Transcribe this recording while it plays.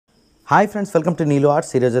Hi friends, welcome to Neelu arts.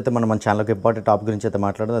 ఈరోజు అయితే మన ఛానల్కి ఇంపార్టెంట్ టాపిక్ గురించి అయితే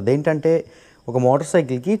మాట్లాడదాం. అదేంటంటే ఒక మోటార్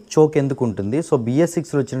సైకిల్కి చోక్ ఎందుకు ఉంటుంది, సో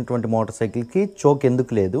BS6లో వచ్చినటువంటి మోటార్ సైకిల్కి చోక్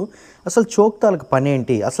ఎందుకు లేదు, అసలు చోక్ తాలూకు పని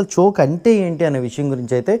ఏంటి, అసలు చోక్ అంటే ఏంటి అనే విషయం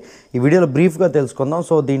గురించి అయితే ఈ వీడియోలో బ్రీఫ్గా తెలుసుకుందాం.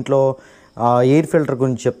 సో దీంట్లో ఎయిర్ ఫిల్టర్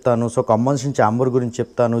గురించి చెప్తాను, సో కంబషన్ ఛాంబర్ గురించి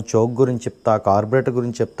చెప్తాను, చోక్ గురించి చెప్తా, కార్బొరేటర్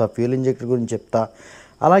గురించి చెప్తా, ఫ్యూల్ ఇంజెక్టర్ గురించి చెప్తా,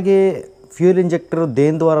 అలాగే ఫ్యూల్ ఇంజెక్టర్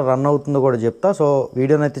దేని ద్వారా రన్ అవుతుందో కూడా చెప్తా. సో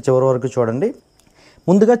వీడియోని అయితే చివరి వరకు చూడండి.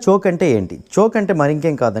 ముందుగా చోక్ అంటే ఏంటి? చోక్ అంటే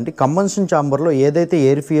మరింకేం కాదండి, కంబషన్ ఛాంబర్లో ఏదైతే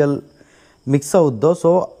ఎయిర్ ఫ్యూయల్ మిక్స్ అవుద్దో,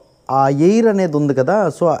 సో ఆ ఎయిర్ అనేది ఉంది కదా,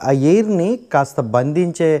 సో ఆ ఎయిర్ని కాస్త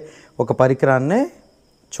బంధించే ఒక పరికరాన్నే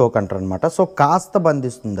చోక్ అంటారు అనమాట. సో కాస్త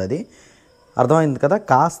బంధిస్తుంది, అది అర్థమైంది కదా.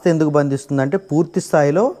 కాస్త ఎందుకు బంధిస్తుంది అంటే పూర్తి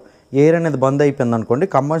స్థాయిలో ఎయిర్ అనేది బంద్ అయిపోయింది అనుకోండి,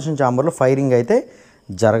 కంబషన్ ఛాంబర్లో ఫైరింగ్ అయితే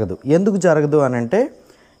జరగదు. ఎందుకు జరగదు అని అంటే,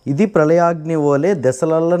 ఇది ప్రళయాగ్ని ఓలే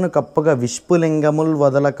దశలలను కప్పగా విష్పులింగములు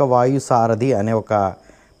వదలక వాయు సారథి అనే ఒక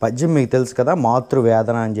పద్యం మీకు తెలుసు కదా,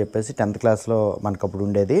 మాతృవేదన అని చెప్పేసి 10th క్లాస్లో మనకు అప్పుడు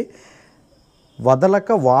ఉండేది.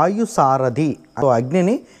 వదలక వాయు సారథి,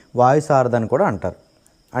 అగ్నిని వాయు సారథి అని కూడా అంటారు.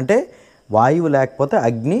 అంటే వాయువు లేకపోతే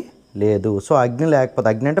అగ్ని లేదు. సో అగ్ని లేకపోతే,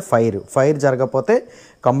 అగ్ని అంటే ఫైర్ జరగకపోతే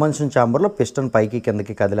కంబషన్ ఛాంబర్లో పిస్టన్ పైకి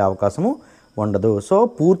కిందకి కదిలే అవకాశము ఉండదు. సో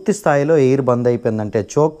పూర్తి స్థాయిలో ఎయిర్ బంద్ అయిపోయిందంటే,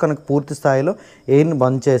 చోక్ కనుక పూర్తి స్థాయిలో ఎయిర్ని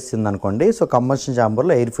బంద్ చేసింది అనుకోండి, సో కంబషన్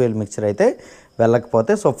ఛాంబర్లో ఎయిర్ ఫ్యూయల్ మిక్చర్ అయితే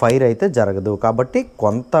వెళ్ళకపోతే సో ఫైర్ అయితే జరగదు. కాబట్టి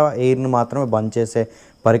కొంత ఎయిర్ని మాత్రమే బంద్ చేసే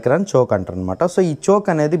పరికరాన్ని చోక్ అంటారు అనమాట. సో ఈ చోక్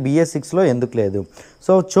అనేది BS6లో ఎందుకు లేదు?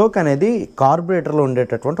 సో చోక్ అనేది కార్బొరేటర్లో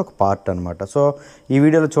ఉండేటటువంటి ఒక పార్ట్ అనమాట. సో ఈ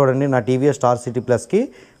వీడియోలో చూడండి, నా TVS స్టార్ సిటీ ప్లస్కి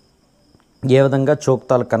ఏ విధంగా చోక్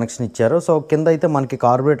తాలూకు కనెక్షన్ ఇచ్చారు. సో కింద అయితే మనకి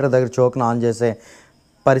కార్బొరేటర్ దగ్గర చోక్ను ఆన్ చేసే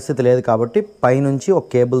పరిస్థితి లేదు కాబట్టి పైనుంచి ఒక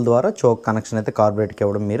కేబుల్ ద్వారా చోక్ కనెక్షన్ అయితే కార్బొరేటర్కి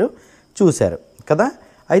ఇవ్వడం మీరు చూశారు కదా.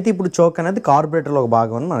 అయితే ఇప్పుడు చోక్ అనేది కార్బొరేటర్లో ఒక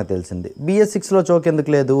భాగం అని మనకు తెలిసింది. BS6లో చోక్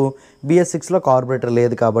ఎందుకు లేదు? BS6లో కార్బొరేటర్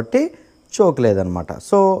లేదు కాబట్టి చోక్ లేదనమాట.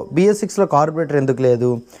 సో BS6లో కార్బొరేటర్ ఎందుకు లేదు?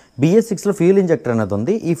 BS6లో ఫ్యూల్ ఇంజెక్టర్ అనేది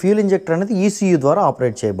ఉంది. ఈ ఫ్యూల్ ఇంజెక్టర్ అనేది ECU ద్వారా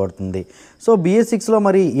ఆపరేట్ చేయబడుతుంది. సో BS6లో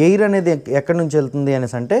మరి ఎయిర్ అనేది ఎక్కడి నుంచి వెళ్తుంది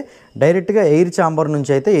అనేసి అంటే, డైరెక్ట్గా ఎయిర్ ఛాంబర్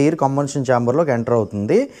నుంచి అయితే ఎయిర్ కంబషన్ ఛాంబర్లోకి ఎంటర్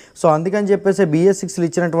అవుతుంది. సో అందుకని చెప్పేసి BS6లో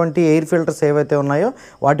ఇచ్చినటువంటి ఎయిర్ ఫిల్టర్స్ ఏవైతే ఉన్నాయో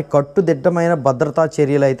వాటి కట్టుదిట్టమైన భద్రతా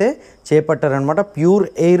చర్యలు అయితే చేపట్టారనమాట. ప్యూర్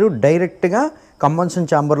ఎయిర్ డైరెక్ట్గా కంబషన్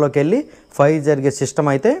ఛాంబర్లోకి వెళ్ళి ఫైర్ జరిగే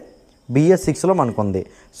సిస్టమ్ అయితే BS6లో మనకుంది.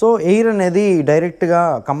 సో ఎయిర్ అనేది డైరెక్ట్గా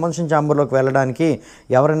కంబషన్ ఛాంబర్లోకి వెళ్ళడానికి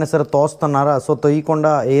ఎవరైనా సరే తోస్తున్నారా? సో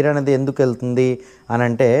తొయ్యకుండా ఎయిర్ అనేది ఎందుకు వెళ్తుంది అని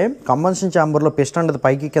అంటే, కంబషన్ ఛాంబర్లో పిస్టన్ అనేది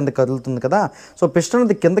పైకి కింద కదులుతుంది కదా. సో పిస్టన్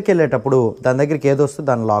అనేది కిందకి వెళ్ళేటప్పుడు దాని దగ్గరికి ఏదో వస్తే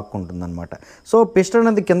దాన్ని లాక్కుంటుంది అనమాట. సో పిస్టన్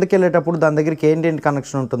అనేది కిందకి వెళ్ళేటప్పుడు దాని దగ్గరికి ఏంటి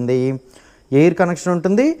కనెక్షన్ ఉంటుంది? ఎయిర్ కనెక్షన్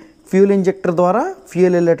ఉంటుంది, ఫ్యూల్ ఇంజెక్టర్ ద్వారా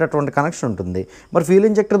ఫ్యూయల్ వెళ్ళేటటువంటి కనెక్షన్ ఉంటుంది. మరి ఫ్యూల్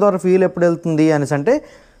ఇంజెక్టర్ ద్వారా ఫ్యూయల్ ఎప్పుడు వెళ్తుంది అనేసి అంటే,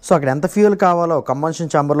 సో అక్కడ ఎంత ఫ్యూయల్ కావాలో కంబషన్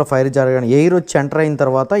ఛాంబర్లో ఫైర్ జరగని ఎయిర్ వచ్చి ఎంటర్ అయిన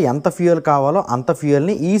తర్వాత ఎంత ఫ్యూయల్ కావాలో అంత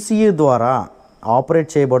ఫ్యూయల్ని ECU ద్వారా ఆపరేట్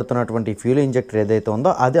చేయబడుతున్నటువంటి ఫ్యూల్ ఇంజెక్టర్ ఏదైతే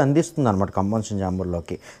ఉందో అది అందిస్తుంది అనమాట కంబషన్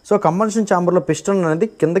ఛాంబర్లోకి. సో కంబషన్ ఛాంబర్లో పిస్టన్ అనేది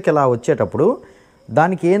కిందకి ఇలా వచ్చేటప్పుడు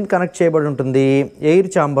దానికి ఏం కనెక్ట్ చేయబడి ఉంటుంది? ఎయిర్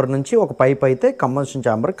ఛాంబర్ నుంచి ఒక పైప్ అయితే కంబషన్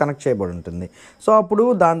ఛాంబర్ కనెక్ట్ చేయబడి ఉంటుంది. సో అప్పుడు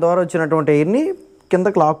దాని ద్వారా వచ్చినటువంటి ఎయిర్ని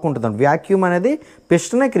కిందకి లాక్కుంటుంది. వ్యాక్యూమ్ అనేది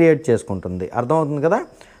పిస్టనే క్రియేట్ చేసుకుంటుంది. అర్థమవుతుంది కదా.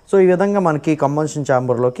 సో ఈ విధంగా మనకి కంబషన్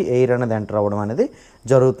ఛాంబర్లోకి ఎయిర్ అనేది ఎంటర్ అవ్వడం అనేది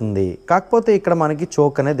జరుగుతుంది. కాకపోతే ఇక్కడ మనకి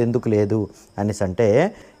చోక్ అనేది ఎందుకు లేదు అనేసి అంటే,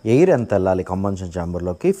 ఎయిర్ ఎంత వెళ్ళాలి కంబషన్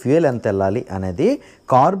ఛాంబర్లోకి, ఫ్యూయల్ ఎంత వెళ్ళాలి అనేది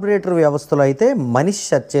కార్బొరేటర్ వ్యవస్థలో అయితే మనిషి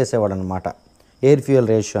సెట్ చేసేవాడు అనమాట, ఎయిర్ ఫ్యూయల్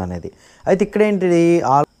రేషియో అనేది. అయితే ఇక్కడ ఏంటిది,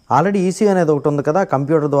 ఆల్రెడీ ECU అనేది ఒకటి ఉంది కదా,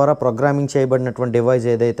 కంప్యూటర్ ద్వారా ప్రోగ్రామింగ్ చేయబడినటువంటి డివైస్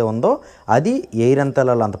ఏదైతే ఉందో అది ఎయిర్ ఎంత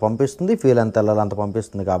వెళ్ళాలి అంత పంపిస్తుంది, ఫ్యూయల్ ఎంత వెళ్ళాలి అంత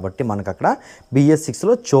పంపిస్తుంది. కాబట్టి మనకు అక్కడ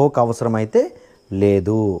BS6లో చోక్ అవసరం అయితే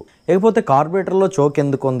లేదు. లేకపోతే కార్బొరేటర్లో చోక్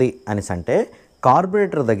ఎందుకు ఉంది అనేసి అంటే,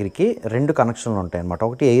 కార్బొరేటర్ దగ్గరికి 2 కనెక్షన్లు ఉంటాయి అన్నమాట.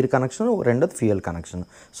 ఒకటి ఎయిర్ కనెక్షన్, రెండోది fuel connection.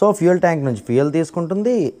 So fuel tank నుంచి ఫ్యూయల్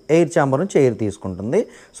తీసుకుంటుంది, ఎయిర్ ఛాంబర్ నుంచి ఎయిర్ తీసుకుంటుంది.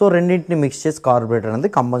 సో రెండింటిని మిక్స్ చేసి కార్బొరేటర్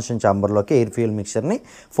అనేది కంబషన్ ఛాంబర్లోకి ఎయిర్ ఫ్యూయల్ మిక్చర్ని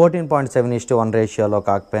 14.7:1 రేషియోలో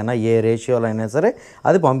కాకపోయినా ఏ రేషియోలో అయినా సరే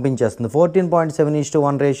అది పంపించేస్తుంది.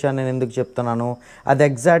 14.7:1 రేషియో నేను ఎందుకు చెప్తున్నాను? అది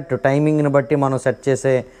ఎగ్జాక్ట్ టైమింగ్ని బట్టి మనం సెట్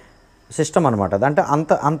చేసే సిస్టమ్ అనమాట. అంటే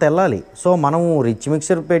అంత వెళ్ళాలి. సో మనము రిచ్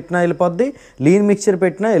మిక్చర్ పెట్టినా వెళ్ళిపోద్ది, లీన్ మిక్చర్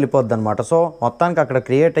పెట్టినా వెళ్ళిపోద్ది అనమాట. సో మొత్తానికి అక్కడ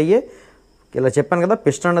క్రియేట్ అయ్యే, ఇలా చెప్పాను కదా,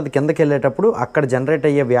 పిస్టన్ అనేది కిందకి వెళ్ళేటప్పుడు అక్కడ జనరేట్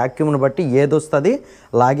అయ్యే వ్యాక్యూమ్ని బట్టి ఏదొస్తుంది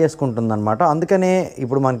లాగేసుకుంటుంది అనమాట. అందుకనే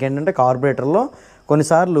ఇప్పుడు మనకి ఏంటంటే కార్బొరేటర్లో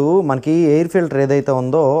కొన్నిసార్లు మనకి ఎయిర్ ఫిల్టర్ ఏదైతే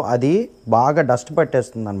ఉందో అది బాగా డస్ట్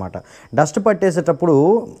పట్టేస్తుంది అనమాట. డస్ట్ పట్టేసేటప్పుడు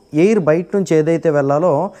ఎయిర్ బయట నుంచి ఏదైతే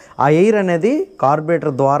వెళ్ళాలో ఆ ఎయిర్ అనేది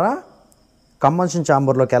కార్బొరేటర్ ద్వారా కంబషన్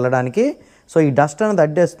ఛాంబర్లోకి వెళ్ళడానికి సో ఈ డస్ట్ అనేది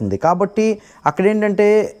అడ్డేస్తుంది. కాబట్టి అక్కడ ఏంటంటే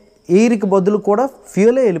ఎయిర్కి బదులు కూడా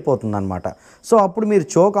ఫ్యూలే వెళ్ళిపోతుంది అనమాట. సో అప్పుడు మీరు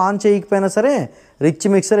చోక్ ఆన్ చేయకపోయినా సరే రిచ్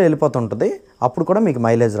మిక్సర్ వెళ్ళిపోతుంటుంది, అప్పుడు కూడా మీకు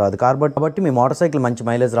మైలేజ్ రాదు. కాబట్టి మీ మోటార్ సైకిల్ మంచి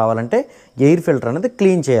మైలేజ్ రావాలంటే ఎయిర్ ఫిల్టర్ అనేది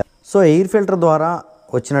క్లీన్ చేయాలి. సో ఎయిర్ ఫిల్టర్ ద్వారా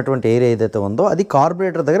వచ్చినటువంటి ఎయిర్ ఏదైతే ఉందో అది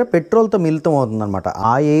కార్బొరేటర్ దగ్గర పెట్రోల్తో మిళితం అవుతుందన్నమాట.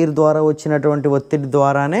 ఆ ఎయిర్ ద్వారా వచ్చినటువంటి ఒత్తిడి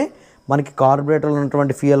ద్వారానే మనకి కార్బొరేటర్లో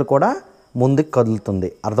ఉన్నటువంటి ఫ్యూయల్ కూడా ముందుకు కదులుతుంది.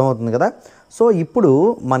 అర్థమవుతుంది కదా. సో ఇప్పుడు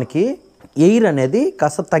మనకి ఎయిర్ అనేది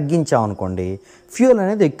కాస్త తగ్గించామనుకోండి, ఫ్యూయల్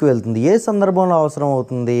అనేది ఎక్కువ వెళ్తుంది. ఏ సందర్భంలో అవసరం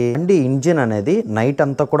అవుతుంది అండి, ఇంజిన్ అనేది నైట్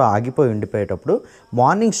అంతా కూడా ఆగిపోయి ఉండిపోయేటప్పుడు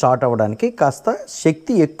మార్నింగ్ స్టార్ట్ అవ్వడానికి కాస్త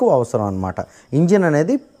శక్తి ఎక్కువ అవసరం అనమాట. ఇంజిన్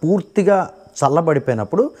అనేది పూర్తిగా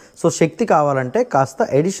చల్లబడిపోయినప్పుడు సో శక్తి కావాలంటే కాస్త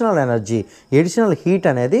ఎడిషనల్ హీట్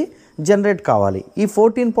అనేది జనరేట్ కావాలి. ఈ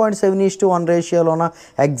 14.7:1 రేషియోలోన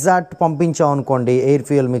ఎగ్జాక్ట్ పంపించాం అనుకోండి ఎయిర్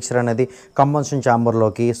ఫ్యూయల్ మిక్సర్ అనేది కంబషన్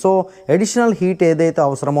ఛాంబర్లోకి, సో ఎడిషనల్ హీట్ ఏదైతే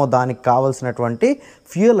అవసరమో దానికి కావాల్సినటువంటి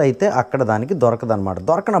ఫ్యూయల్ అయితే అక్కడ దానికి దొరకదనమాట.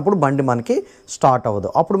 దొరకనప్పుడు బండి మనకి స్టార్ట్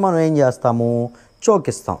అవ్వదు. అప్పుడు మనం ఏం చేస్తాము, చోక్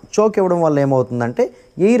ఇస్తాం. చోక్ ఇవ్వడం వల్ల ఏమవుతుందంటే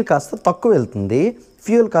ఎయిర్ కాస్త తక్కువ వెళ్తుంది,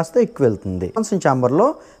 ఫ్యూయల్ కాస్త ఎక్కువ వెళ్తుంది. కంబషన్ ఛాంబర్లో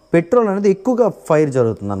పెట్రోల్ అనేది ఎక్కువగా ఫైర్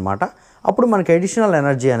జరుగుతుంది అనమాట. అప్పుడు మనకి అడిషనల్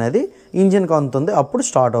ఎనర్జీ అనేది ఇంజిన్కి అందుతుంది, అప్పుడు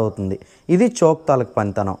స్టార్ట్ అవుతుంది. ఇది చోక్ తాలూకు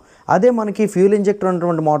పనితనం. అదే మనకి ఫ్యూల్ ఇంజెక్టర్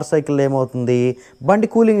ఉన్నటువంటి మోటార్ సైకిల్ ఏమవుతుంది, బండి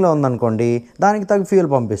కూలింగ్లో ఉందనుకోండి దానికి తగ్గ ఫ్యూయల్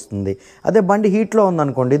పంపిస్తుంది. అదే బండి హీట్లో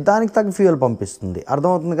ఉందనుకోండి దానికి తగ్గ ఫ్యూయల్ పంపిస్తుంది.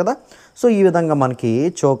 అర్థమవుతుంది కదా. సో ఈ విధంగా మనకి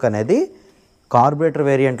చోక్ అనేది కార్బొరేటర్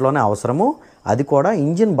వేరియంట్లోనే అవసరము. అది కూడా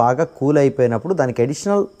ఇంజిన్ బాగా కూల్ అయిపోయినప్పుడు దానికి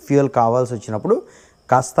అడిషనల్ ఫ్యూయల్ కావాల్సి వచ్చినప్పుడు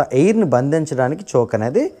కాస్త ఎయిర్ని బంధించడానికి చోక్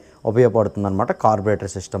అనేది ఉపయోగపడుతుంది అనమాట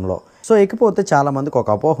కార్బొరేటర్ సిస్టంలో. సో ఇకపోతే చాలామందికి ఒక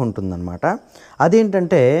అపోహ ఉంటుందన్నమాట.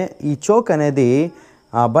 అదేంటంటే ఈ చోక్ అనేది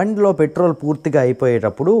బండిలో పెట్రోల్ పూర్తిగా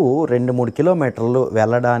అయిపోయేటప్పుడు 2-3 కిలోమీటర్లు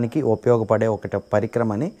వెళ్ళడానికి ఉపయోగపడే ఒకటి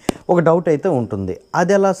పరికరం అని ఒక డౌట్ అయితే ఉంటుంది.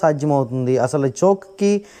 అది ఎలా సాధ్యమవుతుంది, అసలు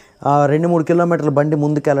చోక్కి 2-3 కిలోమీటర్ల బండి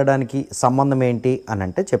ముందుకు వెళ్ళడానికి సంబంధం ఏంటి అని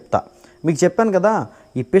అంటే చెప్తా. మీకు చెప్పాను కదా,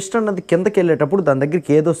 ఈ పిస్టన్ అనేది కిందకి వెళ్ళేటప్పుడు దాని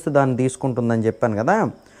దగ్గరికి ఏదొస్తే దాన్ని తీసుకుంటుందని చెప్పాను కదా.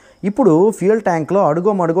 ఇప్పుడు ఫ్యూయల్ ట్యాంక్లో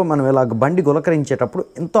అడుగో మనం ఇలా బండి గులకరించేటప్పుడు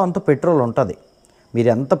ఎంతో అంత పెట్రోల్ ఉంటుంది. మీరు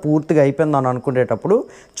ఎంత పూర్తిగా అయిపోయిందని అనుకునేటప్పుడు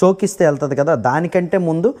చోకిస్తే వెళ్తుంది కదా, దానికంటే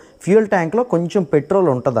ముందు ఫ్యూయల్ ట్యాంక్లో కొంచెం పెట్రోల్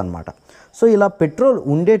ఉంటుంది అనమాట. సో ఇలా పెట్రోల్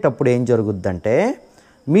ఉండేటప్పుడు ఏం జరుగుద్దంటే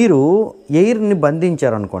మీరు ఎయిర్ని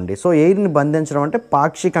బంధించారనుకోండి. సో ఎయిర్ని బంధించడం అంటే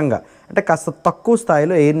పాక్షికంగా అంటే కాస్త తక్కువ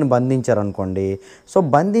స్థాయిలో ఎయిర్ని బంధించారనుకోండి. సో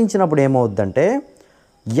బంధించినప్పుడు ఏమవుద్దంటే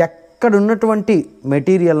ఎక్కడ ఉన్నటువంటి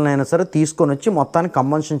మెటీరియల్నైనా సరే తీసుకొని వచ్చి మొత్తానికి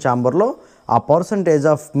కంబషన్ ఛాంబర్లో ఆ పర్సంటేజ్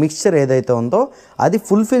ఆఫ్ మిక్స్చర్ ఏదైతే ఉందో అది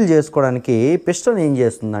ఫుల్ఫిల్ చేసుకోవడానికి పిస్టన్ ఏం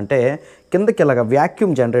చేస్తుందంటే కిందకి ఇలాగ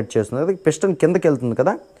వ్యాక్యూమ్ జనరేట్ చేస్తుంది. అది పిస్టన్ కిందకి వెళ్తుంది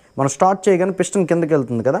కదా, మనం స్టార్ట్ చేయగానే పిస్టన్ కిందకి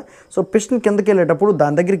వెళ్తుంది కదా. సో పిస్టన్ కిందకి వెళ్ళేటప్పుడు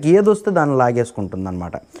దాని దగ్గరికి ఏది వస్తే దాన్ని లాగేసుకుంటుంది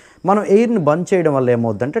అనమాట. మనం ఎయిర్ని బంద్ చేయడం వల్ల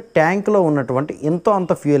ఏమవుద్దంటే ట్యాంక్లో ఉన్నటువంటి ఎంతో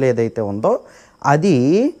అంత ఫ్యూయల్ ఏదైతే ఉందో అది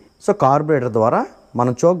సో కార్బొరేటర్ ద్వారా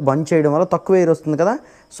మనం చోక్ బంద్ చేయడం వల్ల తక్కువ ఎయిర్ వస్తుంది కదా.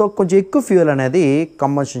 సో కొంచెం ఎక్కువ ఫ్యూయల్ అనేది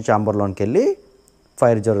కంబషన్ ఛాంబర్లోకి వెళ్ళి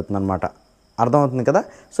ఫైర్ జరుగుతుంది అనమాట. అర్థమవుతుంది కదా.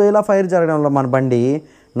 సో ఇలా ఫైర్ జరగడం వల్ల మన బండి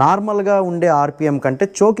నార్మల్గా ఉండే ఆర్పిఎం కంటే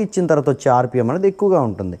చోక్ ఇచ్చిన తర్వాత వచ్చే ఆర్పిఎం అనేది ఎక్కువగా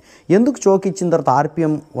ఉంటుంది. ఎందుకు చోక్ ఇచ్చిన తర్వాత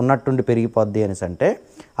ఆర్పిఎం ఉన్నట్టుండి పెరిగిపోద్ది అనేసి అంటే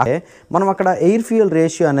మనం అక్కడ ఎయిర్ ఫ్యూయల్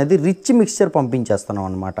రేషియో అనేది రిచ్ మిక్స్చర్ పంపించేస్తున్నాం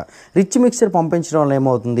అనమాట. రిచ్ మిక్స్చర్ పంపించడం వల్ల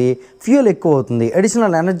ఏమవుతుంది, ఫ్యూయల్ ఎక్కువ అవుతుంది,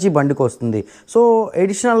 అడిషనల్ ఎనర్జీ బండికి వస్తుంది. సో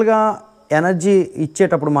అడిషనల్గా ఎనర్జీ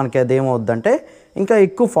ఇచ్చేటప్పుడు మనకి అది ఏమవుద్దంటే ఇంకా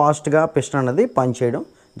ఎక్కువ ఫాస్ట్గా పిస్టన్ అనేది పనిచేయడం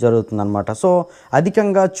జరుగుతుందన్నమాట. సో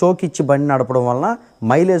అధికంగా చోక్ ఇచ్చి బండి నడపడం వలన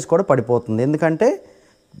మైలేజ్ కూడా పడిపోతుంది. ఎందుకంటే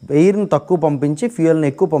ఎయిర్ని తక్కువ పంపించి ఫ్యూయల్ని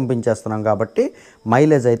ఎక్కువ పంపించేస్తున్నాం కాబట్టి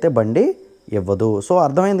మైలేజ్ అయితే బండి ఇవ్వదు. సో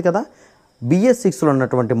అర్థమైంది కదా. BS6లో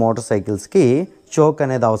ఉన్నటువంటి మోటార్ సైకిల్స్కి చోక్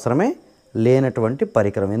అనేది అవసరమే లేనటువంటి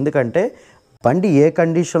పరికరం. ఎందుకంటే బండి ఏ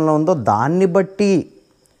కండిషన్లో ఉందో దాన్ని బట్టి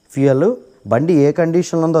ఫ్యూయల్, బండి ఏ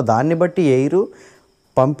కండిషన్లో ఉందో దాన్ని బట్టి ఎయిర్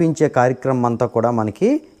పంపించే కార్యక్రమం అంతా కూడా మనకి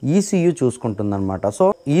ECU చూసుకుంటుందన్నమాట. సో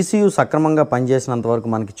ECU సక్రమంగా పనిచేసినంత వరకు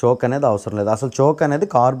మనకి చోక్ అనేది అవసరం లేదు. అసలు చోక్ అనేది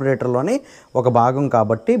కార్బొరేటర్లోని ఒక భాగం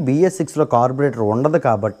కాబట్టి BS6లో కార్బొరేటర్ ఉండదు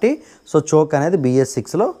కాబట్టి సో చోక్ అనేది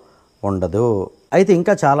BS6లో ఉండదు. అయితే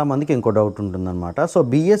ఇంకా చాలామందికి ఇంకో డౌట్ ఉంటుందన్నమాట. సో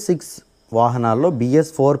BS6 వాహనాల్లో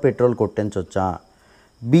BS4 పెట్రోల్ కొట్టించవచ్చా,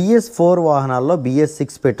 BS4 వాహనాల్లో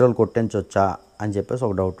BS6 పెట్రోల్ కొట్టించవచ్చా అని చెప్పేసి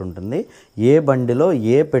ఒక డౌట్ ఉంటుంది. ఏ బండిలో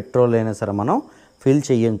ఏ పెట్రోల్ అయినా సరే మనం ఫిల్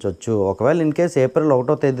చేయించవచ్చు. ఒకవేళ ఇన్ కేస్ ఏప్రిల్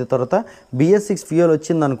 1వ తేదీ తర్వాత BS6 ఫ్యూయల్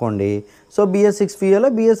వచ్చిందనుకోండి, సో BS6 ఫ్యూయల్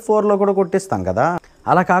BS4లో కూడా కొట్టిస్తాం కదా.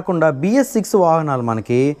 అలా కాకుండా BS6 వాహనాలు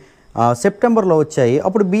మనకి సెప్టెంబర్లో వచ్చాయి,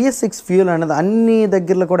 అప్పుడు BS6 ఫ్యూయల్ అనేది అన్ని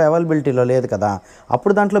దగ్గరలో కూడా అవైలబిలిటీలో లేదు కదా,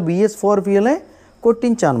 అప్పుడు దాంట్లో BS4 ఫ్యూయలే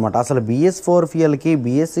కొట్టించా అనమాట. అసలు BS4 ఫ్యూయల్కి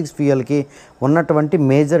BS6 ఫ్యూయల్కి ఉన్నటువంటి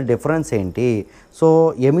మేజర్ డిఫరెన్స్ ఏంటి, సో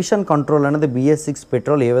ఎమిషన్ కంట్రోల్ అనేది BS6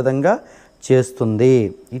 పెట్రోల్ ఏ విధంగా చేస్తుంది.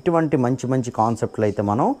 ఇటువంటి మంచి మంచి కాన్సెప్ట్లు అయితే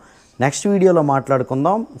మనం నెక్స్ట్ వీడియోలో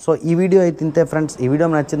మాట్లాడుకుందాం. సో ఈ వీడియో అయితే ఇంతే ఫ్రెండ్స్. ఈ వీడియో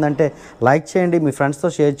నచ్చిందంటే లైక్ చేయండి, మీ ఫ్రెండ్స్తో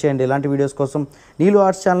షేర్ చేయండి. ఇలాంటి వీడియోస్ కోసం నీలు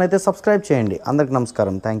ఆర్ట్స్ ఛానల్ అయితే సబ్స్క్రైబ్ చేయండి. అందరికి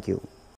నమస్కారం. Thank you.